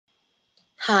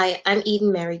Hi, I'm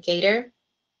Eden Mary Gator.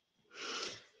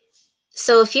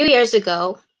 So a few years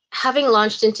ago, having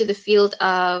launched into the field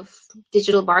of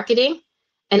digital marketing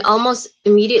and almost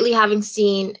immediately having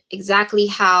seen exactly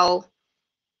how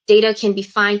data can be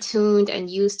fine-tuned and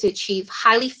used to achieve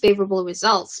highly favorable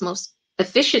results most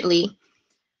efficiently,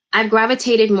 I've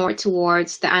gravitated more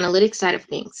towards the analytics side of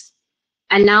things.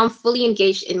 And now I'm fully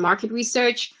engaged in market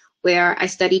research where I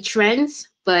study trends,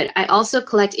 but I also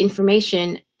collect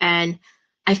information and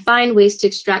I find ways to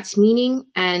extract meaning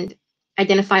and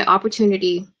identify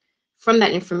opportunity from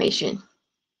that information.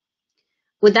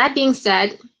 With that being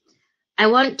said, I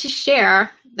want to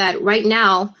share that right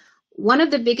now, one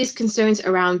of the biggest concerns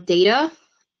around data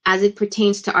as it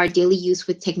pertains to our daily use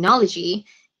with technology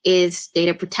is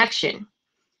data protection.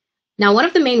 Now, one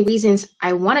of the main reasons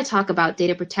I want to talk about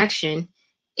data protection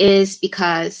is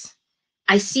because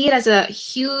I see it as a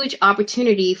huge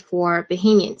opportunity for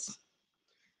Bahamians.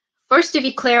 First, to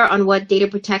be clear on what data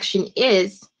protection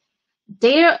is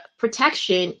a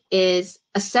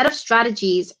set of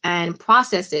strategies and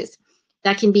processes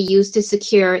that can be used to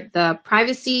secure the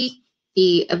privacy,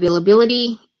 the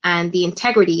availability, and the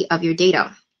integrity of your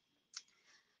data.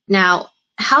 Now,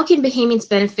 how can Bahamians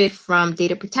benefit from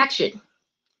data protection?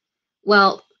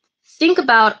 Well, think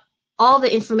about all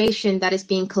the information that is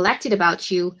being collected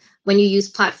about you when you use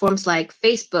platforms like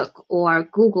Facebook or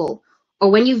Google, or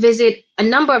when you visit a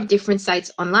number of different sites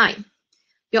online.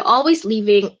 You're always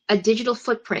leaving a digital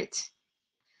footprint.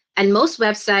 And most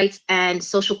websites and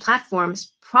social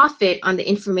platforms profit on the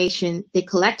information they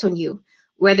collect on you,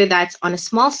 whether that's on a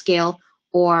small scale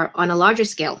or on a larger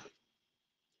scale.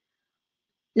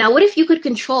 Now, what if you could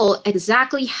control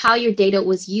exactly how your data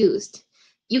was used?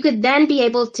 You could then be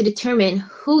able to determine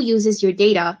who uses your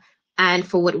data and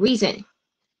for what reason.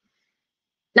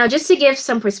 Now, just to give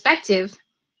some perspective,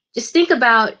 just think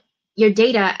about your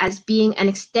data as being an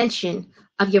extension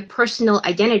of your personal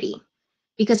identity,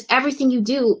 because everything you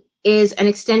do is an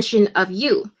extension of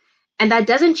you. And that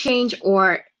doesn't change,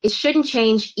 or it shouldn't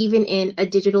change even in a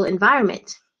digital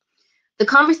environment. The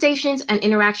conversations and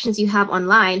interactions you have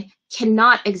online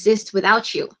cannot exist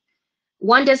without you.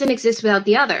 One doesn't exist without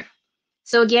the other.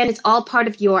 So again, it's all part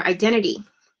of your identity.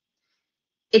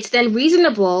 It's then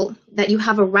reasonable that you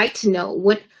have a right to know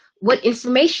what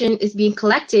information is being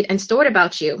collected and stored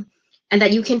about you, and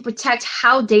that you can protect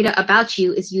how data about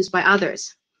you is used by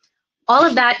others. All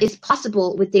of that is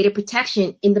possible with data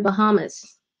protection in the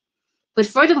Bahamas. But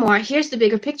furthermore, here's the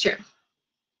bigger picture.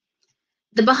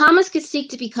 The Bahamas could seek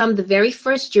to become the very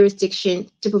first jurisdiction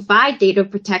to provide data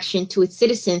protection to its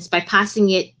citizens by passing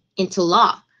it into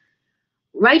law.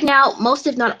 Right now, most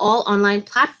if not all online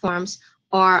platforms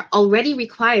are already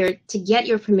required to get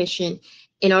your permission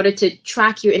in order to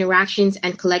track your interactions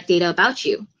and collect data about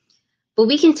you. But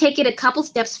we can take it a couple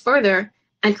steps further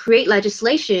and create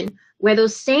legislation where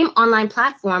those same online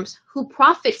platforms who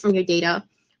profit from your data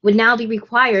would now be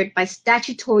required by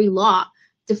statutory law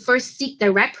to first seek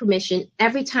direct permission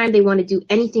every time they want to do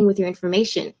anything with your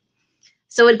information.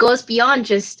 So it goes beyond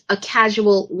just a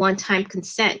casual one-time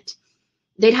consent.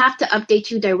 They'd have to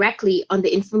update you directly on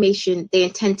the information they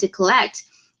intend to collect,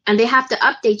 and they have to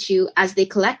update you as they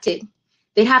collect it.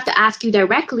 They'd have to ask you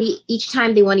directly each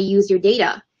time they want to use your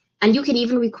data, and you can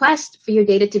even request for your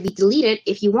data to be deleted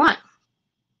if you want.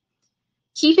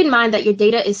 Keep in mind that your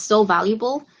data is so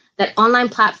valuable that online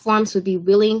platforms would be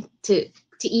willing to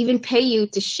even pay you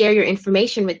to share your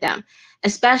information with them,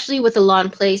 especially with a law in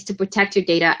place to protect your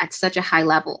data at such a high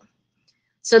level.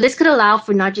 So this could allow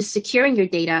for not just securing your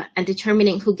data and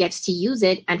determining who gets to use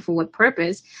it and for what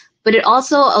purpose, but it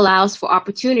also allows for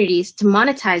opportunities to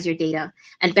monetize your data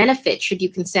and benefit should you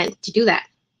consent to do that.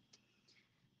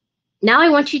 Now I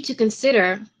want you to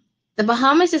consider the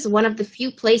Bahamas is one of the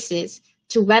few places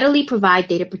to readily provide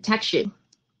data protection.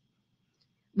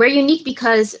 We're unique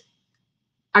because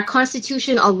our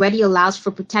Constitution already allows for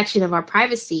protection of our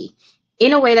privacy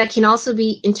in a way that can also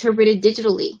be interpreted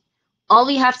digitally. All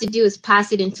we have to do is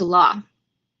pass it into law.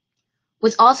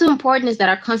 What's also important is that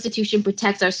our Constitution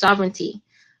protects our sovereignty.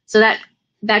 So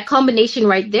that combination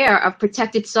right there of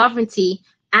protected sovereignty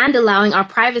and allowing our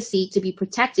privacy to be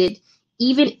protected,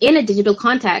 even in a digital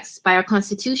context by our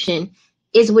Constitution,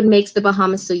 is what makes the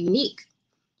Bahamas so unique.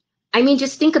 I mean,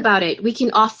 just think about it. We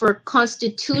can offer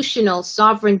constitutional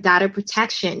sovereign data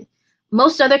protection.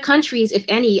 Most other countries, if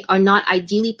any, are not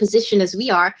ideally positioned as we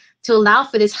are to allow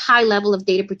for this high level of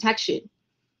data protection.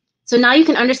 So now you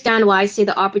can understand why I say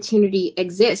the opportunity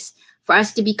exists for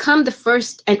us to become the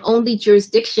first and only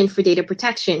jurisdiction for data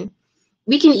protection.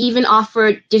 We can even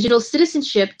offer digital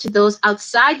citizenship to those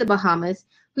outside the Bahamas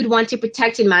who'd want to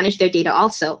protect and manage their data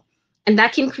also. and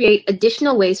that can create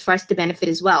additional ways for us to benefit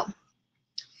as well.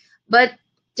 But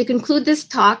to conclude this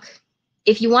talk,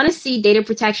 if you want to see data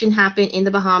protection happen in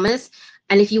the Bahamas,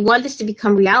 and if you want this to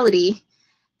become reality,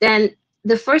 then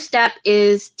the first step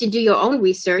is to do your own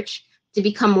research, to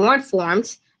become more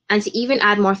informed, and to even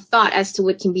add more thought as to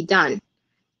what can be done.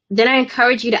 Then I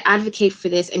encourage you to advocate for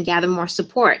this and gather more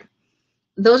support.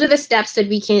 Those are the steps that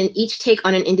we can each take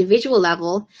on an individual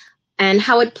level, and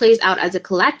how it plays out as a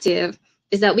collective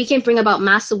is that we can bring about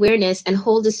mass awareness and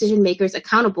hold decision makers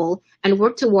accountable and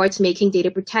work towards making data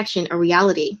protection a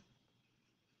reality.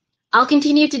 I'll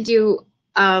continue to do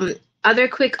other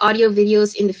quick audio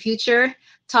videos in the future,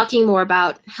 talking more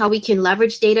about how we can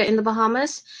leverage data in the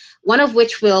Bahamas, one of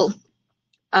which will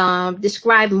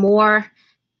describe more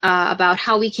about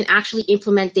how we can actually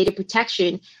implement data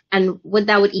protection and what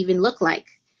that would even look like.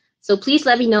 So please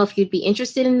let me know if you'd be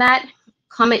interested in that.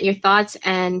 Comment your thoughts,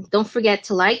 and don't forget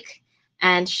to like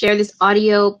and share this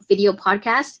audio video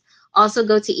podcast. Also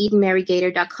go to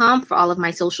EdenMaryGator.com for all of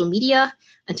my social media.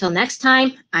 Until next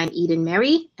time, I'm Eden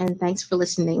Mary, and thanks for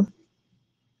listening.